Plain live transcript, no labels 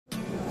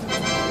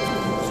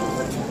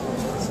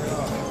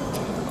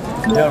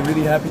Yeah, I'm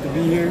really happy to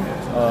be here,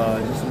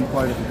 just to be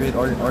part of a great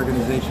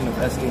organization of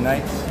SK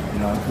Knights.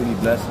 I'm truly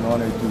blessed and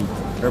honored to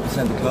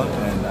represent the club,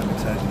 and I'm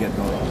excited to get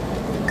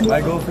going.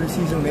 My goal for the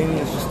season mainly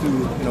is just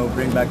to,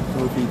 bring back the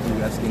trophy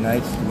to SK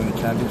Knights, to win a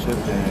championship,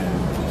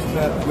 and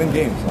just win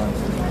games,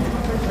 honestly.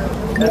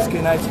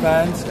 SK Knights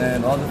fans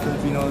and all the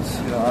Filipinos,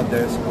 out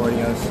there supporting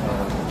us,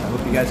 I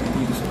hope you guys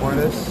continue to support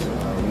us.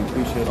 We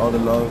appreciate all the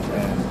love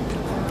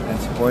and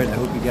support. I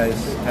hope you guys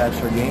catch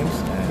our games,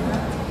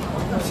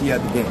 and see you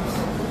at the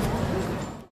games.